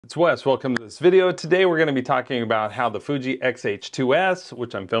It's Wes. Welcome to this video. Today we're going to be talking about how the Fuji X-H2S,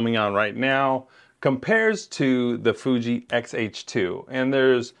 which I'm filming on right now, compares to the Fuji X-H2. And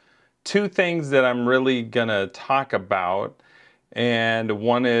there's two things that I'm really going to talk about. And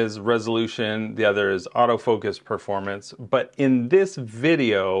one is resolution, the other is autofocus performance. But in this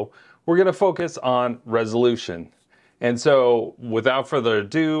video, we're going to focus on resolution. And so without further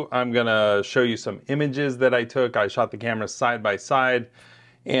ado, I'm going to show you some images that I took. I shot the cameras side by side.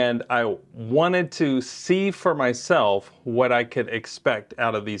 And I wanted to see for myself what I could expect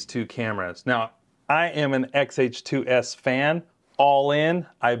out of these two cameras. Now, I am an X-H2S fan, all in.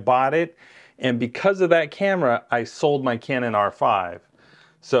 I bought it. And because of that camera, I sold my Canon R5.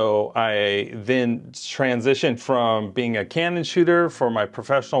 So I then transitioned from being a Canon shooter for my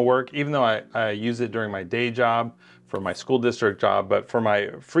professional work, even though I use it during my day job, for my school district job. But for my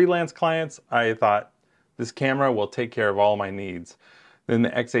freelance clients, I thought this camera will take care of all my needs. Then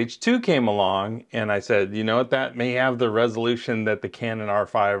the X-H2 came along and I said, you know what, that may have the resolution that the Canon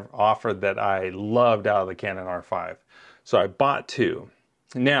R5 offered that I loved out of the Canon R5. So I bought two.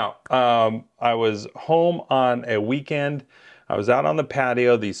 Now, I was home on a weekend. I was out on the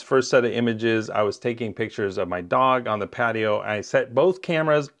patio. These first set of images, I was taking pictures of my dog on the patio. I set both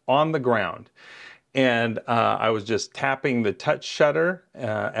cameras on the ground. And I was just tapping the touch shutter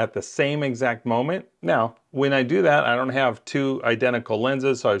at the same exact moment. Now, when I do that, I don't have two identical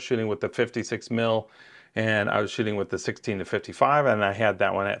lenses. So I was shooting with the 56mm and I was shooting with the 16-55, and I had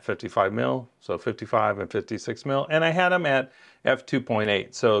that one at 55mm, so 55 and 56mm, and I had them at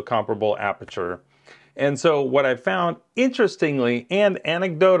f2.8, so comparable aperture. And so what I found, interestingly and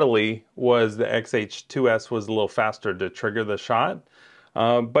anecdotally, was the X-H2S was a little faster to trigger the shot.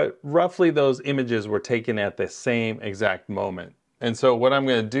 But roughly those images were taken at the same exact moment. And so what I'm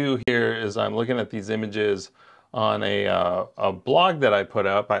going to do here is I'm looking at these images on a blog that I put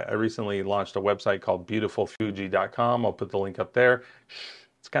up. I recently launched a website called beautifulfuji.com. I'll put the link up there.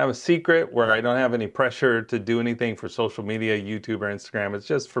 It's kind of a secret where I don't have any pressure to do anything for social media, YouTube or Instagram. It's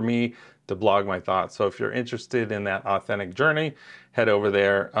just for me to blog my thoughts. So if you're interested in that authentic journey, head over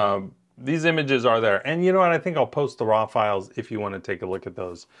there. These images are there. And you know what? I think I'll post the raw files if you want to take a look at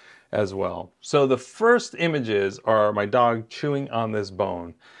those as well. So the first images are my dog chewing on this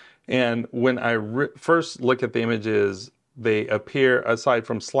bone. And when I first look at the images, they appear, aside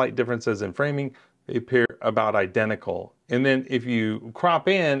from slight differences in framing, they appear about identical. And then if you crop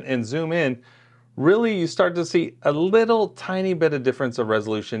in and zoom in, really you start to see a little tiny bit of difference of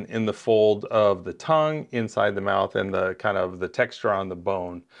resolution in the fold of the tongue inside the mouth and the kind of the texture on the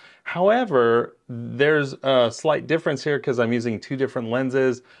bone. However, there's a slight difference here because I'm using two different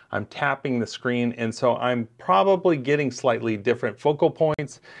lenses. I'm tapping the screen, and so I'm probably getting slightly different focal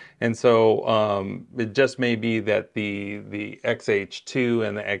points. And so it just may be that the X-H2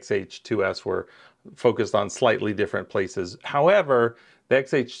 and the X-H2S were focused on slightly different places. However, the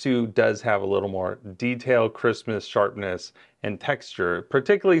X-H2 does have a little more detail, crispness, sharpness, and texture,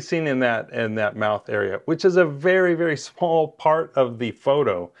 particularly seen in that mouth area, which is a very, very small part of the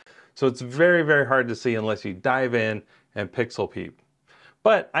photo. So it's very, very hard to see unless you dive in and pixel peep.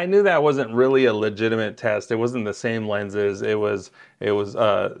 But I knew that wasn't really a legitimate test. It wasn't the same lenses. It was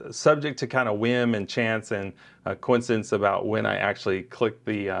subject to kind of whim and chance and coincidence about when I actually clicked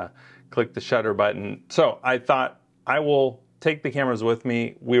the shutter button. So I thought I will take the cameras with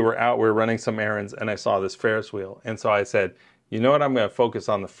me. We were running some errands, and I saw this Ferris wheel. And so I said, you know what, I'm going to focus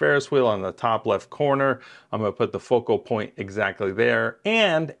on the Ferris wheel on the top left corner. I'm going to put the focal point exactly there.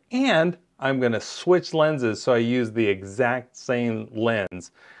 And I'm going to switch lenses so I use the exact same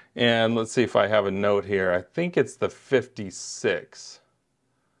lens. And let's see if I have a note here. I think it's the 56mm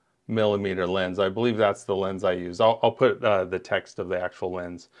lens. I believe that's the lens I use. I'll put the text of the actual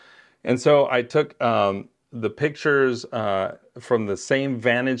lens. And so I took the pictures from the same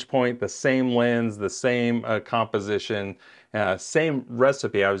vantage point, the same lens, the same composition, same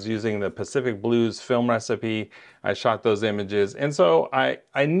recipe. I was using the Pacific Blues film recipe. I shot those images. And so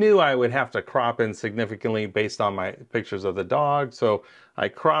I knew I would have to crop in significantly based on my pictures of the dog. So I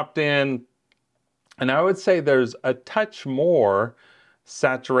cropped in, and I would say there's a touch more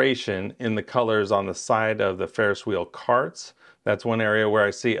saturation in the colors on the side of the Ferris wheel carts. That's one area where I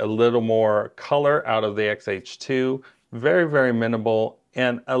see a little more color out of the X-H2, very, very minimal,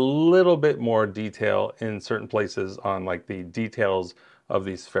 and a little bit more detail in certain places on like the details of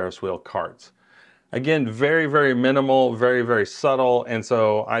these Ferris wheel carts. Again, very, very minimal, very, very subtle. And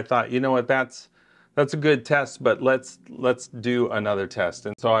so I thought, you know what, that's a good test, but let's do another test.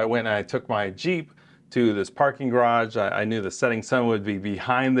 And so I went and I took my Jeep to this parking garage. I knew the setting sun would be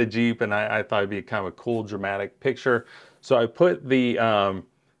behind the Jeep, and I thought it'd be kind of a cool, dramatic picture. So I put the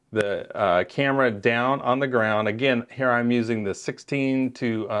camera down on the ground. Again, here I'm using the 16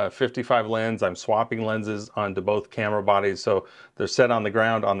 to 55 lens. I'm swapping lenses onto both camera bodies, so they're set on the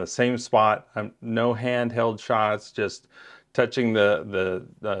ground on the same spot. No handheld shots, just touching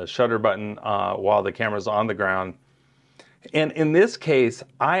the shutter button while the camera's on the ground. And in this case,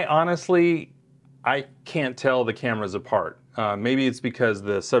 I can't tell the cameras apart. Maybe it's because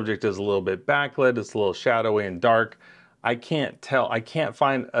the subject is a little bit backlit, it's a little shadowy and dark. I can't tell. I can't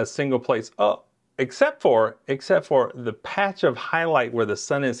find a single place. Oh, except for the patch of highlight where the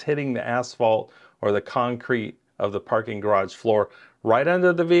sun is hitting the asphalt or the concrete of the parking garage floor right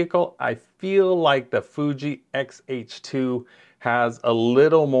under the vehicle. I feel like the Fuji X-H2 has a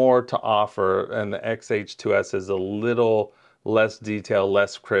little more to offer, and the X-H2S is a little less detailed,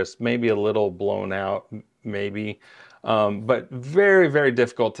 less crisp, maybe a little blown out, maybe. But very, very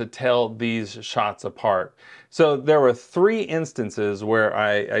difficult to tell these shots apart. So there were 3 instances where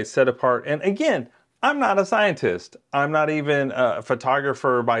I set apart, and again, I'm not a scientist. I'm not even a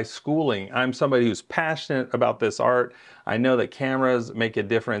photographer by schooling. I'm somebody who's passionate about this art. I know that cameras make a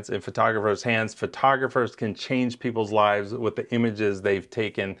difference in photographers' hands. Photographers can change people's lives with the images they've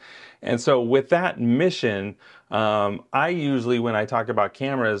taken. And so with that mission, I usually, when I talk about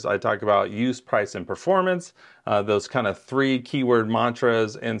cameras, I talk about use, price, and performance, those kind of 3 keyword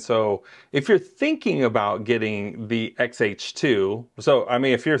mantras. And so if you're thinking about getting the X-H2, so I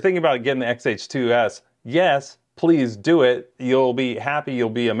mean, if you're thinking about getting the X-H2S, yes, please do it. You'll be happy, you'll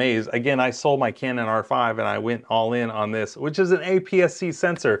be amazed. Again, I sold my Canon R5 and I went all in on this, which is an APS-C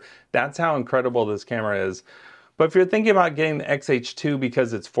sensor. That's how incredible this camera is. But if you're thinking about getting the X-H2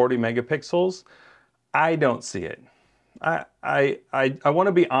 because it's 40 megapixels, I don't see it. I want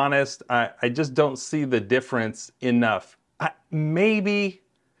to be honest. I just don't see the difference enough. Maybe,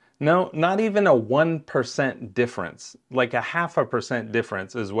 no, not even a 1% difference. Like a 0.5%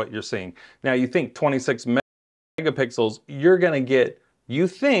 difference is what you're seeing. Now you think 26 megapixels, you're going to get, you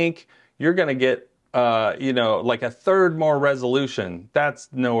think you're going to get, you know, like a third more resolution. That's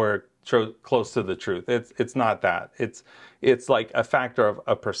nowhere close to the truth. It's not that. It's like a factor of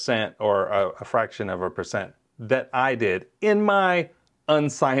 1% or a fraction of 1% that I did in my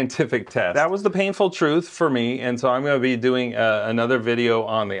unscientific test. That was the painful truth for me, and so I'm going to be doing another video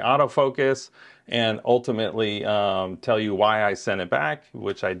on the autofocus and ultimately tell you why I sent it back,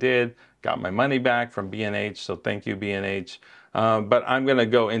 which I did. Got my money back from B&H, so thank you, B&H. But I'm going to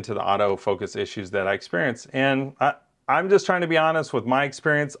go into the autofocus issues that I experienced, and I'm just trying to be honest with my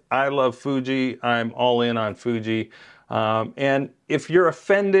experience. I love Fuji. I'm all in on Fuji. And if you're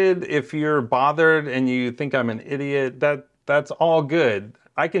offended, if you're bothered and you think I'm an idiot, that's all good.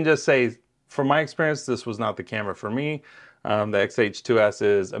 I can just say, from my experience, this was not the camera for me. The X-H2S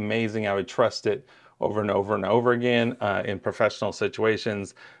is amazing. I would trust it over and over and over again in professional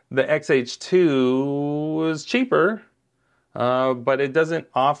situations. The X-H2 was cheaper, but it doesn't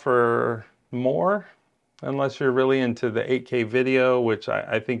offer more unless you're really into the 8K video, which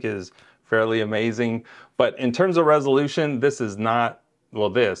I think is fairly amazing. But in terms of resolution, this is not, well,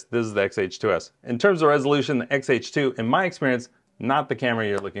 this is the X-H2S. In terms of resolution, the X-H2, in my experience, not the camera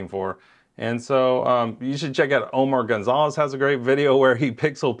you're looking for. And so you should check out Omar Gonzalez has a great video where he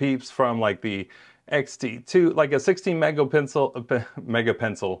pixel peeps from like the X-T2, like a 16 megapixel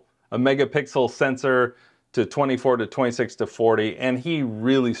sensor to 24 to 26 to 40, and he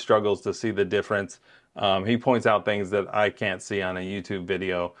really struggles to see the difference. He points out things that I can't see on a YouTube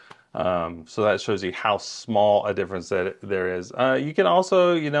video. So that shows you how small a difference that there is. You can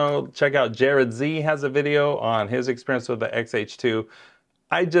also, you know, check out Jared Z has a video on his experience with the X-H2.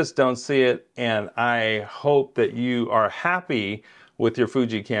 I just don't see it, and I hope that you are happy with your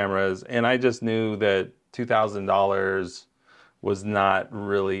Fuji cameras. And I just knew that $2,000 was not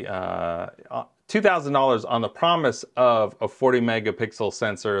really, $2,000 on the promise of a 40 megapixel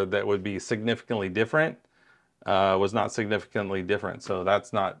sensor that would be significantly different was not significantly different. So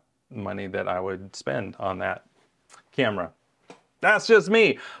that's not money that I would spend on that camera. That's just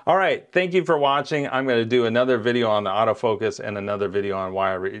me. All right, thank you for watching. I'm going to do another video on the autofocus and another video on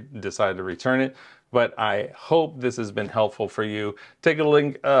why I decided to return it. But I hope this has been helpful for you. Take a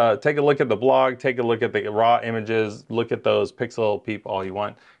look at the blog, take a look at the raw images, look at those, pixel peep all you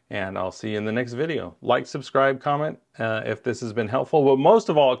want, and I'll see you in the next video. Like, subscribe, comment if this has been helpful, but most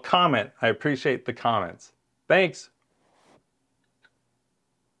of all, comment. I appreciate the comments. Thanks.